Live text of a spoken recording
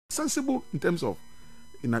sensible in terms of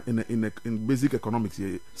in basic economics,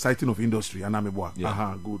 citing of industry, and I'm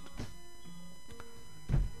good.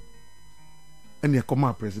 And the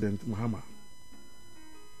Koma President Mahama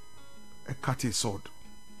a cut his sword.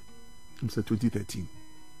 It's 2013.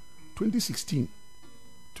 2016,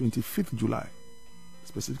 25th July,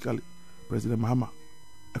 specifically, President Mahama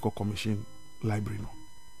a commission library no.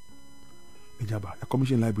 Ejaba a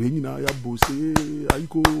commission library ni na ya bo say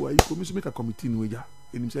ayiko me make a committee no eja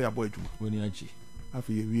enim say ya boy adwuma woni achi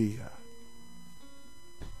afi ye wie ya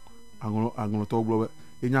angono to blo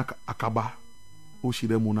enya akaba o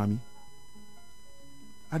shire mu nami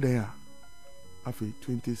adaya afi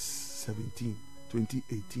 2017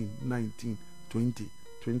 2018 19 20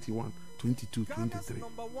 21 22 23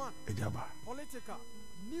 ejaba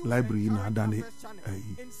library na adane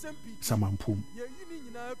samampum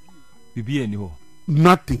bibi eni ho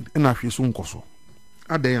nothing na hwe so nkoso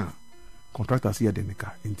adaya contractors here de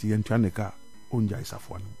neka enti entua neka onja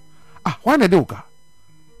isafo no why na de uka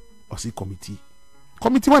osi committee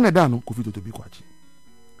when na no Kofi to be kwachi.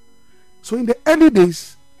 So in the early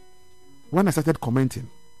days when I started commenting,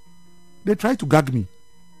 they tried to gag me.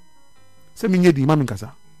 Say me nyedi mami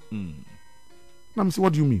nkasa. Now me say,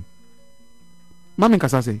 what do you mean? Mami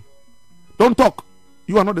nkasa say, don't talk.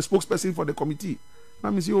 You are not the spokesperson for the committee.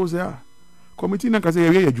 Now me say, oh say, committee na nkasa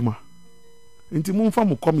ye adwuma. Enti mo mfa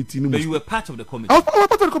mo committee ni. But you were part of the committee. I was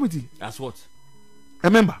part of the committee. As what? A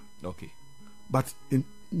member. Okay. But in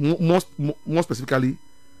more specifically,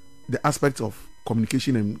 the aspect of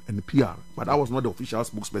communication and PR. But I was not the official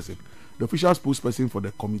spokesperson. The official spokesperson for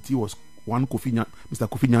the committee was Mr.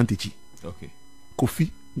 Kofi Nyantechi. Okay. Kofi,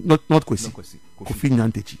 not Kwesi. Kofi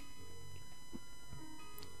Nyantechi.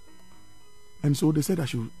 And so they said I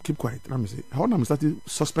should keep quiet. And I say, how am I started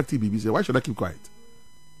suspecting BBC? Why should I keep quiet?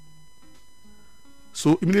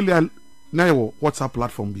 So immediately I now WhatsApp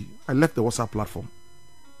platform be. I left the WhatsApp platform.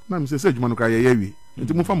 Now I say, Jumanu kaya yewe.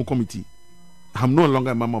 Into move from committee. I'm no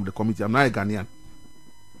longer a member of the committee. I'm now a Ghanaian.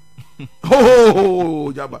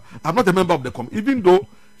 Jabba. I'm not a member of the committee. Even though,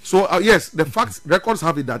 so yes, the facts, records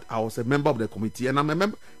have it that I was a member of the committee, and I'm a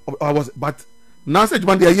member. But now say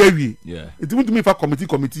Jumanu kaya yewe. Yeah. It won't me for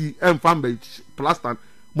committee and family plus than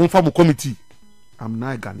move from committee. I'm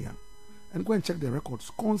now a Ghanaian, and go and check the records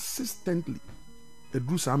consistently.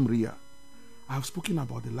 Edru Samria, I have spoken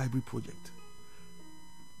about the library project,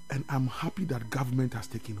 and I'm happy that government has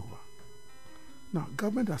taken over. Now,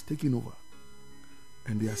 government has taken over,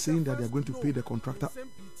 and they are saying that they are going to pay the contractor.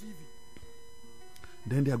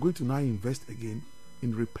 Then they are going to now invest again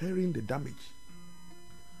in repairing the damage.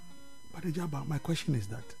 But Ejaba, my question is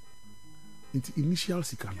that into initial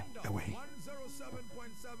sikano away.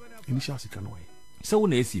 Initial sikano away. So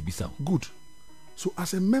when you bisa good. So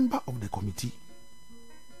as a member of the committee,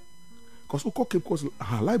 because Uko Cape Coast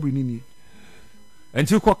library nini. And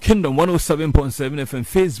you call Kingdom 107.7 FM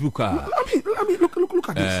Facebook. Let me look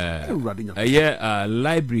at this.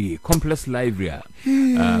 Library, complex library.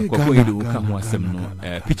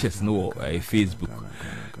 Pictures no Facebook.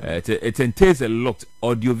 It entails a lot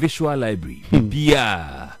audiovisual library.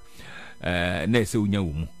 Bia nese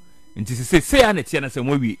unyawumu. Nti say aneti na say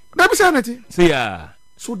we. Let me say aneti. Say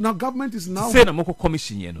so now government is now say na moko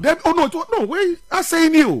commission ye no. Then no wait I say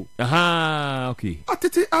you. Okay.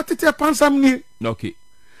 Atete pansam ni. Okay.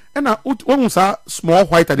 And when we saw small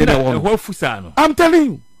white at the end, I'm telling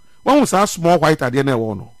you, when we saw small white at the end,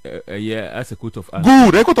 yeah, as a coat of arms.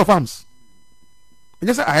 Good, a coat of arms.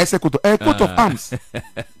 Just I say coat of arms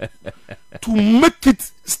to make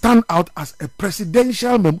it stand out as a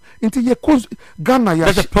presidential member. Into your Ghana,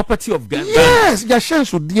 that's the property of Ghana. Yes, your chance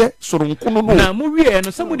so dear, so now movie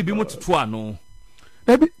and somebody be more to twano.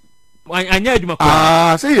 Maybe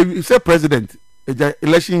I say president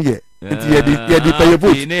election year. Pay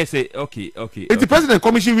vote. Okay. It's the president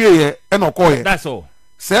commission we and okoye. That's all.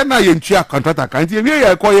 Say na ye ntua contractor kan ti we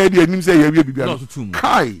ye koye dey nim say ye bibia. No to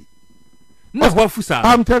kai. Na wafusa.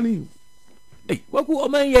 I'm telling you. Hey, waku o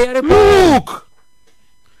man ye look.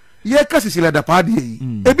 Ye kasisi da pa dey.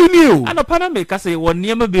 Ebi ni o. Anopa na me ka say won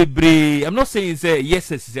niam bebre. I'm not saying say yes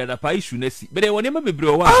sisi da pa issue na si. But won niam bebre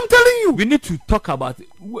o wa. I'm telling you. We need to talk about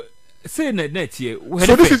say net here.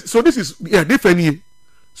 So this is different.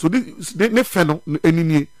 So this ne feno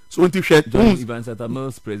enini so enti hwe Evans at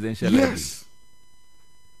Mills presidential yes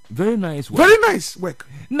very nice work. Very nice work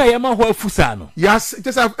na yama ho afusa no yes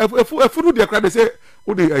just afu dey cry say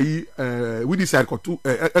we dey we decide to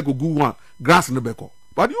go one grass no beko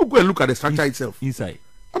but you go and look at the structure itself inside.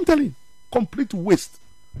 I'm telling you, complete waste,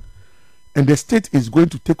 and the state is going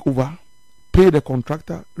to take over, pay the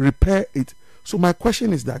contractor, repair it. So my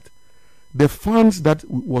question is that the funds that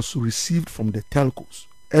was received from the telcos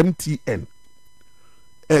MTN,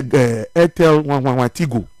 Airtel,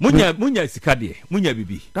 Tigo. Munya sikade, munya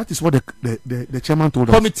bibi. That is what the chairman told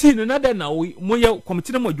us. Committee no na now munya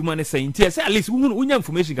committee no modwuma saying say at least munya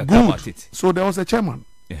information about it. So there was a chairman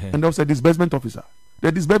and there was a disbursement officer.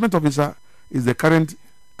 The disbursement officer is the current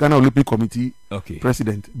Ghana Olympic Committee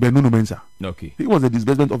president, Benunu Mensah. Okay. He was the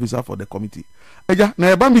disbursement officer for the committee. Eja,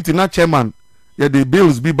 na eba meeting na chairman, yeah, the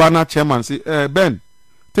bills be banner chairman say, Ben,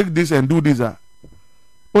 take this and do this.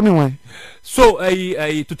 Anyway. So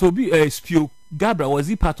Totobi Spio Gabra, was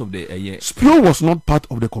he part of the Spio was not part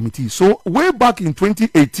of the committee. So way back in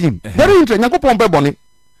 2018, very interesting.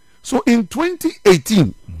 So in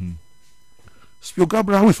 2018, Spio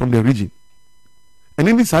Gabra, who is from the region, and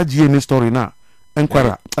in this GNA story now,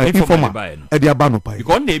 Enquire, informer, Ediabano Pai.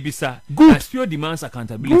 Because Nebisa, good. Spio demands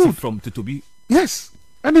accountability from Totobi. Yes,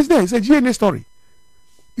 and it's there. It's a GNA story.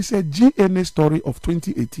 It's a GNA story of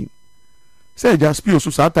 2018. Say just Spio so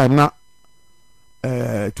that time now,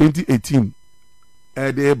 2018,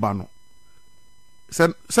 Ediabano. Say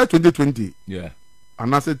 2020, yeah,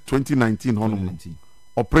 and I said 2019,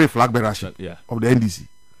 or pray flag bearer of the NDC.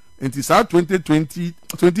 And it's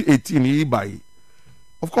 2018, he by.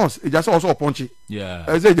 Of course, it just also a punchy. Yeah.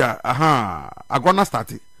 I said, I'm gonna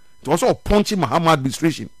start it. It also a punchy Mahama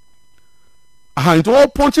administration. It all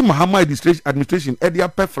punchy Mahama administration. Eddie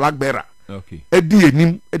per flag bearer. Okay. Eddie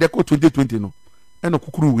nim. Eddie ko 2020 no. And a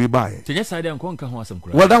kukuru we buy.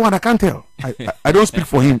 Well, that one I can't tell. I don't speak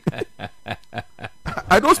for him.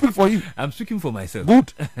 I don't speak for him. I'm speaking for myself.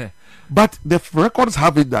 Good. But the records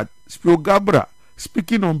have it that Spio Gabra,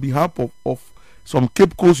 speaking on behalf of some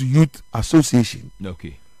Cape Coast Youth Association,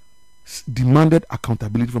 demanded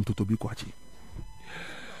accountability from Totobi Kwachi.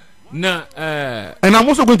 Now, and I'm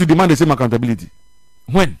also going to demand the same accountability.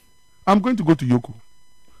 When? I'm going to go to Eoco.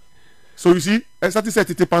 So you see, I started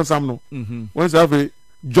to say Pan Sam no. When you have a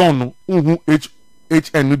John HN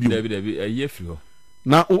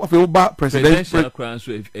now over presidential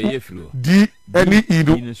D any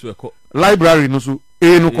library no so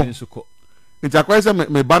no. It's a question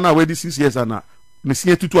me banner already 6 years and now. Me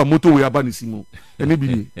see tutu a motor we aba ni simo. Any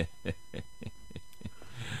be.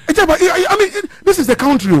 I mean, this is the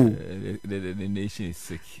country. The nation is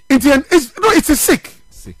sick. It's a sick.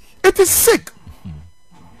 It is sick.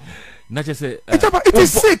 Not just say. It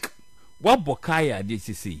is sick. What Bokaya did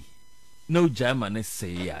you see? No German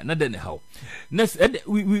say ya. Not anyhow. Next,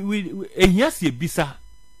 we yes ye bisa.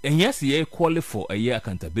 And yes ye qualify for a year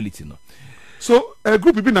accountability no. So a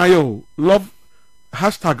group people now love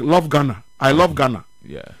 #love Ghana. I love Ghana.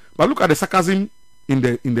 Yeah. But look at the sarcasm in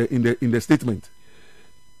the statement.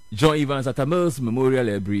 John Evans at Amel's Memorial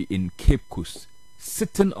Library in Cape Coast,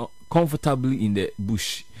 sitting comfortably in the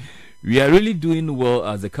bush. We are really doing well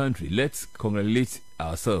as a country. Let's congratulate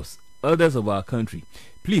ourselves, elders of our country.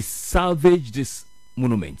 Please salvage this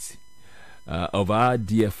monument of our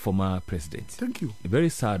dear former president. Thank you. A very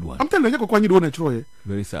sad one. I'm telling you,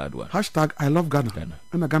 very sad one. #I love Ghana.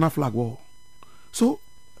 And a Ghana flag wall. So,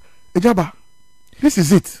 Ejaba, this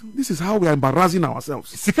is it. This is how we are embarrassing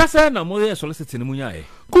ourselves.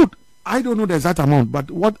 Good. I don't know the exact amount, but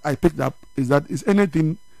what I picked up is that it's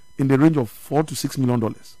anything in the range of $4 to $6 million.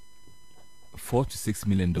 $4 to $6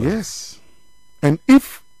 million. Yes. And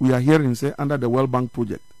if we are hearing, say, under the World Bank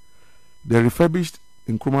project, the refurbished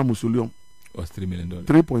Nkrumah Mausoleum was $3 million.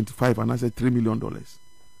 3.5, and I said $3 million.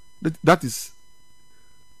 That is,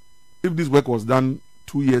 if this work was done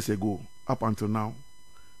 2 years ago, up until now,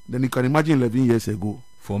 then you can imagine 11 years ago.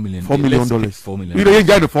 $4 million. $4 million. $4 million. You don't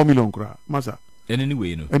get the $4 million, Masa. And anyway,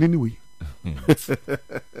 you know. And anyway.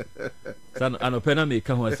 Son, an opena may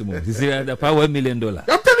come once more. This is the power $1 million. I'm telling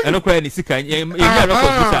you. I don't cry any sick. You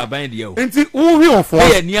never bind you. And see, who your phone?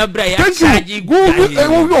 Yeah, near Brian.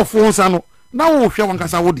 Go your phone, son. Now, if you want to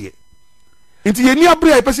say, what dear? Into your near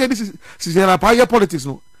Brian, I say this is a fire politics.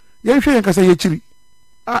 No, you can say, chili.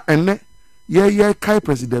 And yeah, Kai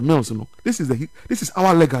President Mills. No, this is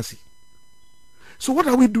our legacy. So, what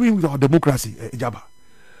are we doing with our democracy, Jabba?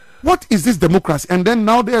 What is this democracy? And then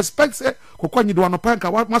now they expect say kokwanyi do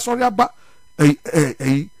anopanka what masori aba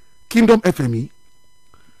Kingdom FME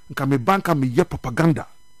nka me banka me ye propaganda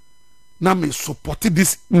na me support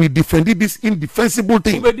this, me defend this indefensible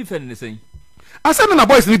thing. Who defend the same? I said na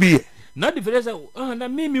boys ni be here. Not defend na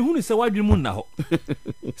me hu say wadwe mu na ho.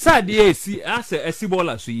 Sa de si ase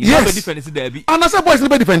esibola so yi na be defend say there be. And I said boys ni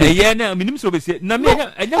be defend. Yeah na minim so be say na me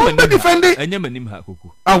enya manim ha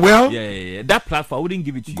koko. Ah well. Yeah. That platform I wouldn't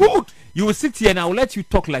give it to you. Good. You will sit here and I will let you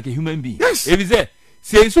talk like a human being. Yes. If you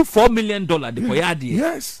say so $4 million the koyade.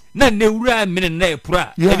 Yes. Na neura minen na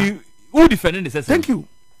pura. Yeah. And you who defending the system. Thank you.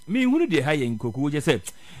 Me who dey high in koko just said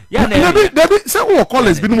Yeah, Debbie, say who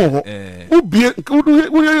callers be no more. Who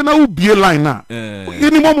be line na.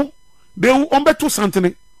 Any momo. They will umbeto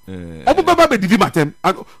something. Obu baba be didi matem.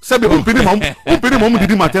 Say be umpini mom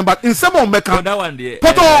didi matem, but in some meka. That one there.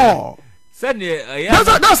 Poto.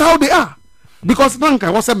 That's how they are. Because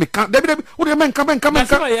nanka was a meka. Debbie, who the men come.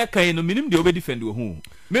 That's why I can no minimum they will defend you home.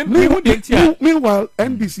 Meanwhile,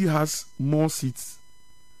 NDC has more seats.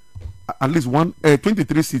 At least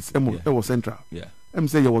 23 seats. It was central. Yeah.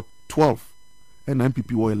 Say you were 12 and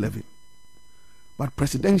MPP were 11. But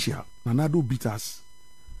presidential, Nanado beat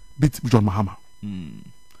John Mahama.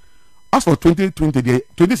 As for 2020,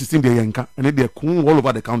 2016, they're yanka and they're cool all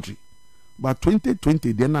over the country. But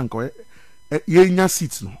 2020, they're nanko yenya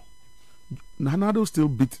seats no. Nanado still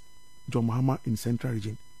beat John Mahama in central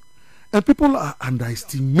region. And people are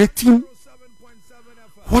underestimating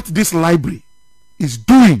what this library is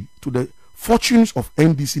doing to the fortunes of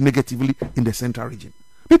NDC negatively in the central region.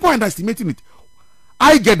 People are underestimating it.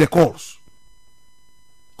 I get the calls.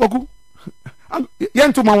 Koku,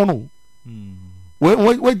 yanto mawono.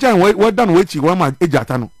 We done we chi we ma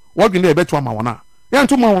ejata no. We gbe na ebeto amawana.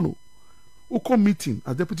 Yanto mawono. Uko meeting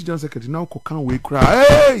as deputy general secretary now ko kan we cry.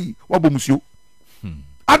 Hey, wa bomusio.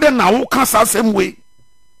 Aden na wo kan sa same way.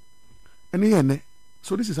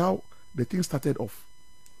 So this is how the thing started off.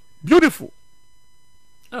 Beautiful.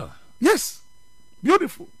 Oh. Yes.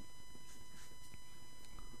 Beautiful.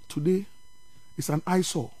 Today, it's an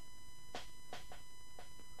eyesore.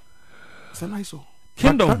 It's an eyesore.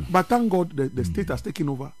 Kingdom. But thank God the state has taken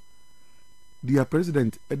over. Their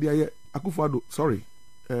president, Akufo-Addo,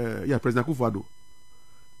 President Akufo-Addo,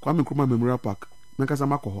 Kwame Nkrumah Memorial Park,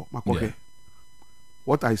 Makohe.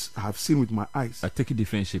 What I have seen with my eyes. I take a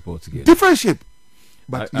different shape altogether. Different shape.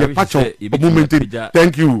 But a patch of moment.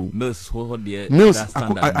 Thank you. Mills,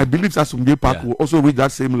 I believe Sasumge Park will also reach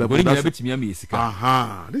that same level. This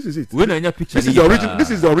is it. This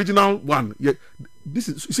is the original one. Yeah. This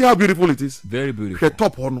is, see how beautiful it is. Very beautiful. The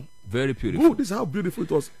top one. Very beautiful. Oh, this is how beautiful it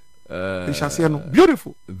was.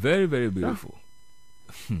 Beautiful. Very, very beautiful.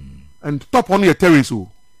 Yeah. And top on your terrace.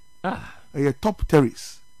 A top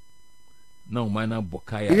terrace. No, minor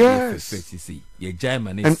Bokaya. Yes.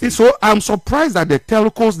 And so I'm surprised that the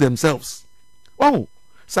telcos themselves. Oh,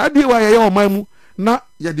 Sadi wa ya omamu na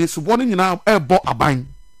ya de subone nyina ebo aban.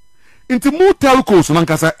 Inti mu telcos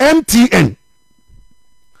nankasa MTN,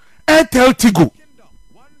 Airtel Tigo.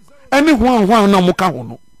 Anyone na muka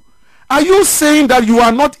hono. Are you saying that you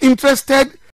are not interested